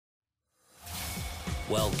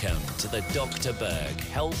Welcome to the Dr. Berg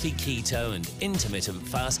Healthy Keto and Intermittent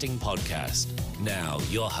Fasting Podcast. Now,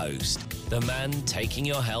 your host, the man taking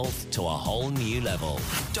your health to a whole new level,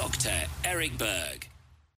 Dr. Eric Berg.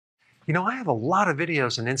 You know, I have a lot of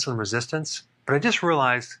videos on insulin resistance, but I just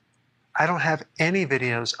realized I don't have any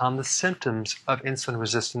videos on the symptoms of insulin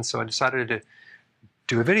resistance, so I decided to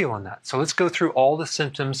do a video on that. So let's go through all the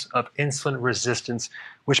symptoms of insulin resistance,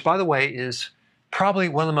 which, by the way, is probably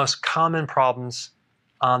one of the most common problems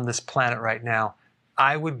on this planet right now.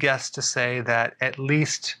 I would guess to say that at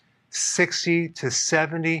least 60 to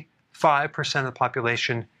 75% of the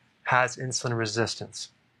population has insulin resistance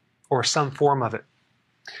or some form of it.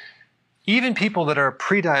 Even people that are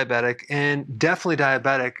pre-diabetic and definitely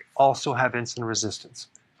diabetic also have insulin resistance.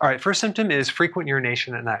 All right, first symptom is frequent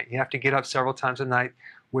urination at night. You have to get up several times a night,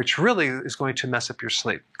 which really is going to mess up your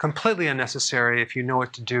sleep. Completely unnecessary if you know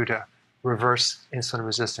what to do to reverse insulin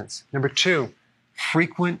resistance. Number two,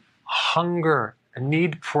 frequent hunger, a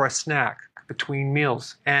need for a snack between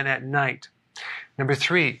meals and at night. Number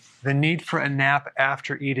three, the need for a nap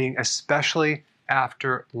after eating, especially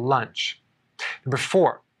after lunch. Number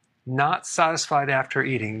four, not satisfied after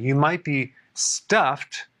eating. You might be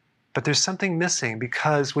stuffed, but there's something missing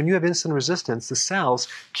because when you have insulin resistance, the cells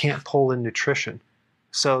can't pull in nutrition.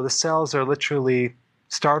 So the cells are literally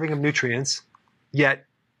starving of nutrients, yet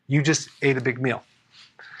you just ate a big meal.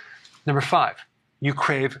 Number five, you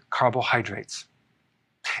crave carbohydrates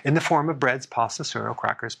in the form of breads, pasta, cereal,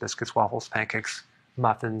 crackers, biscuits, waffles, pancakes,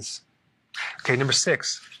 muffins. Okay, number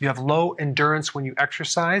six, you have low endurance when you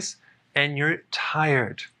exercise and you're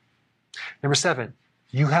tired. Number seven,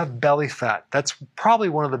 you have belly fat. That's probably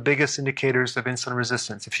one of the biggest indicators of insulin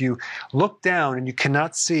resistance. If you look down and you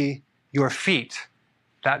cannot see your feet,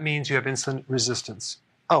 that means you have insulin resistance.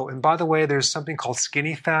 Oh, and by the way, there's something called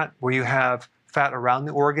skinny fat, where you have fat around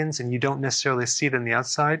the organs and you don't necessarily see it on the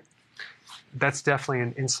outside. That's definitely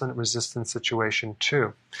an insulin resistance situation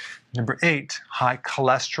too. Number eight, high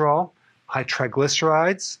cholesterol, high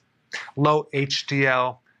triglycerides, low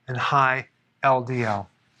HDL, and high LDL.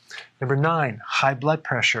 Number nine, high blood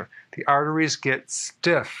pressure. The arteries get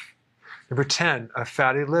stiff. Number 10, a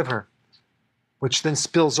fatty liver, which then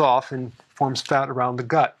spills off and forms fat around the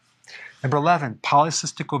gut. Number 11,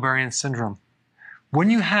 polycystic ovarian syndrome. When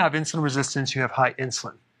you have insulin resistance, you have high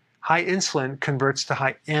insulin. High insulin converts to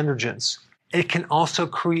high androgens. It can also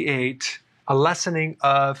create a lessening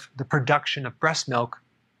of the production of breast milk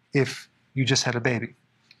if you just had a baby.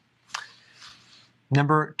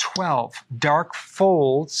 Number 12, dark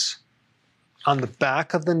folds on the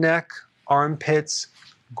back of the neck, armpits,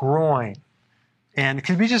 groin. And it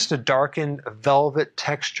can be just a darkened velvet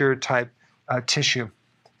texture type tissue.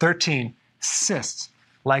 13, cysts,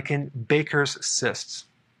 like in Baker's cysts.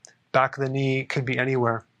 Back of the knee, could be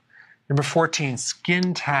anywhere. Number 14,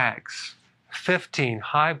 skin tags. 15,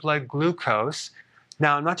 high blood glucose.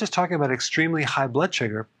 Now, I'm not just talking about extremely high blood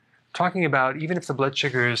sugar. I'm talking about even if the blood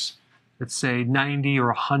sugar is, let's say, 90 or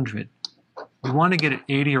 100, you want to get it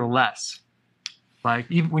 80 or less. Like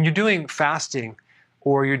even when you're doing fasting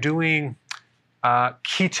or you're doing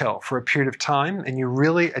keto for a period of time and you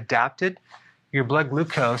really adapted, your blood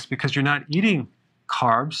glucose, because you're not eating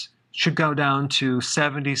carbs, should go down to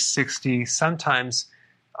 70, 60, sometimes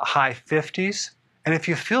high 50s. And if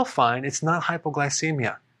you feel fine, it's not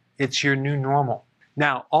hypoglycemia. It's your new normal.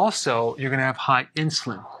 Now, also, you're going to have high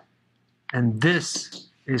insulin. And this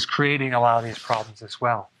is creating a lot of these problems as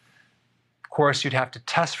well. Of course, you'd have to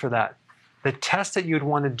test for that. The test that you'd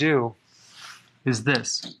want to do is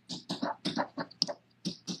this.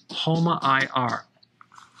 HOMA-IR.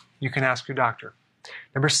 You can ask your doctor.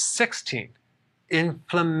 Number 16,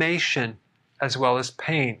 inflammation as well as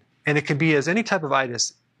pain. And it can be as any type of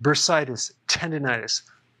itis, bursitis, tendinitis,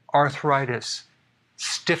 arthritis,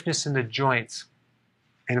 stiffness in the joints,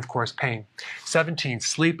 and of course pain. 17,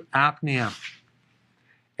 sleep apnea.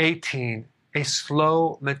 18, a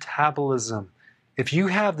slow metabolism. If you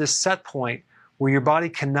have this set point where your body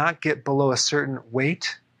cannot get below a certain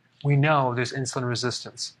weight, we know there's insulin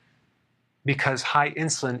resistance because high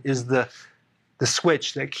insulin is the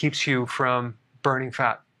switch that keeps you from burning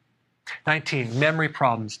fat. 19, memory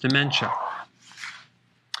problems, dementia.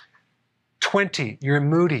 20, you're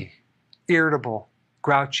moody, irritable,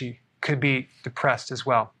 grouchy, could be depressed as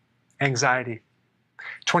well. Anxiety.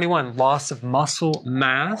 21, loss of muscle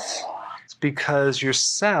mass. It's because your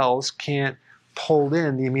cells can't pull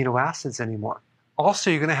in the amino acids anymore. Also,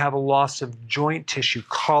 you're going to have a loss of joint tissue,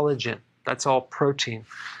 collagen. That's all protein.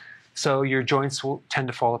 So your joints will tend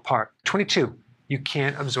to fall apart. 22, you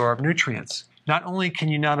can't absorb nutrients. Not only can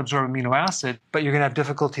you not absorb amino acid, but you're going to have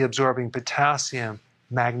difficulty absorbing potassium,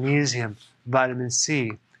 magnesium, vitamin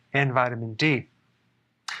C, and vitamin D.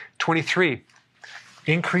 23,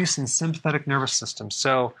 increase in sympathetic nervous system.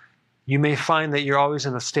 So you may find that you're always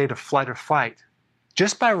in a state of flight or fight.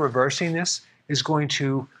 Just by reversing this is going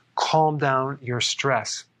to calm down your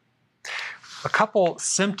stress. A couple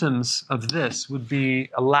symptoms of this would be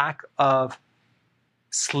a lack of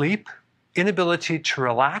sleep, inability to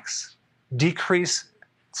relax, decrease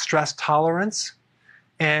stress tolerance,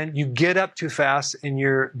 and you get up too fast and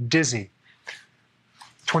you're dizzy.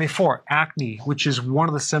 24, acne, which is one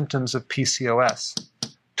of the symptoms of PCOS.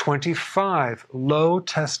 25, low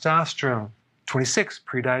testosterone. 26,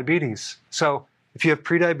 prediabetes. So if you have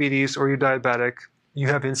prediabetes or you're diabetic, you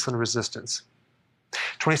have insulin resistance.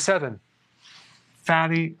 27,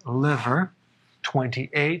 fatty liver.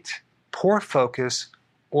 28, poor focus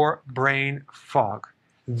or brain fog.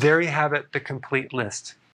 There you have it, the complete list.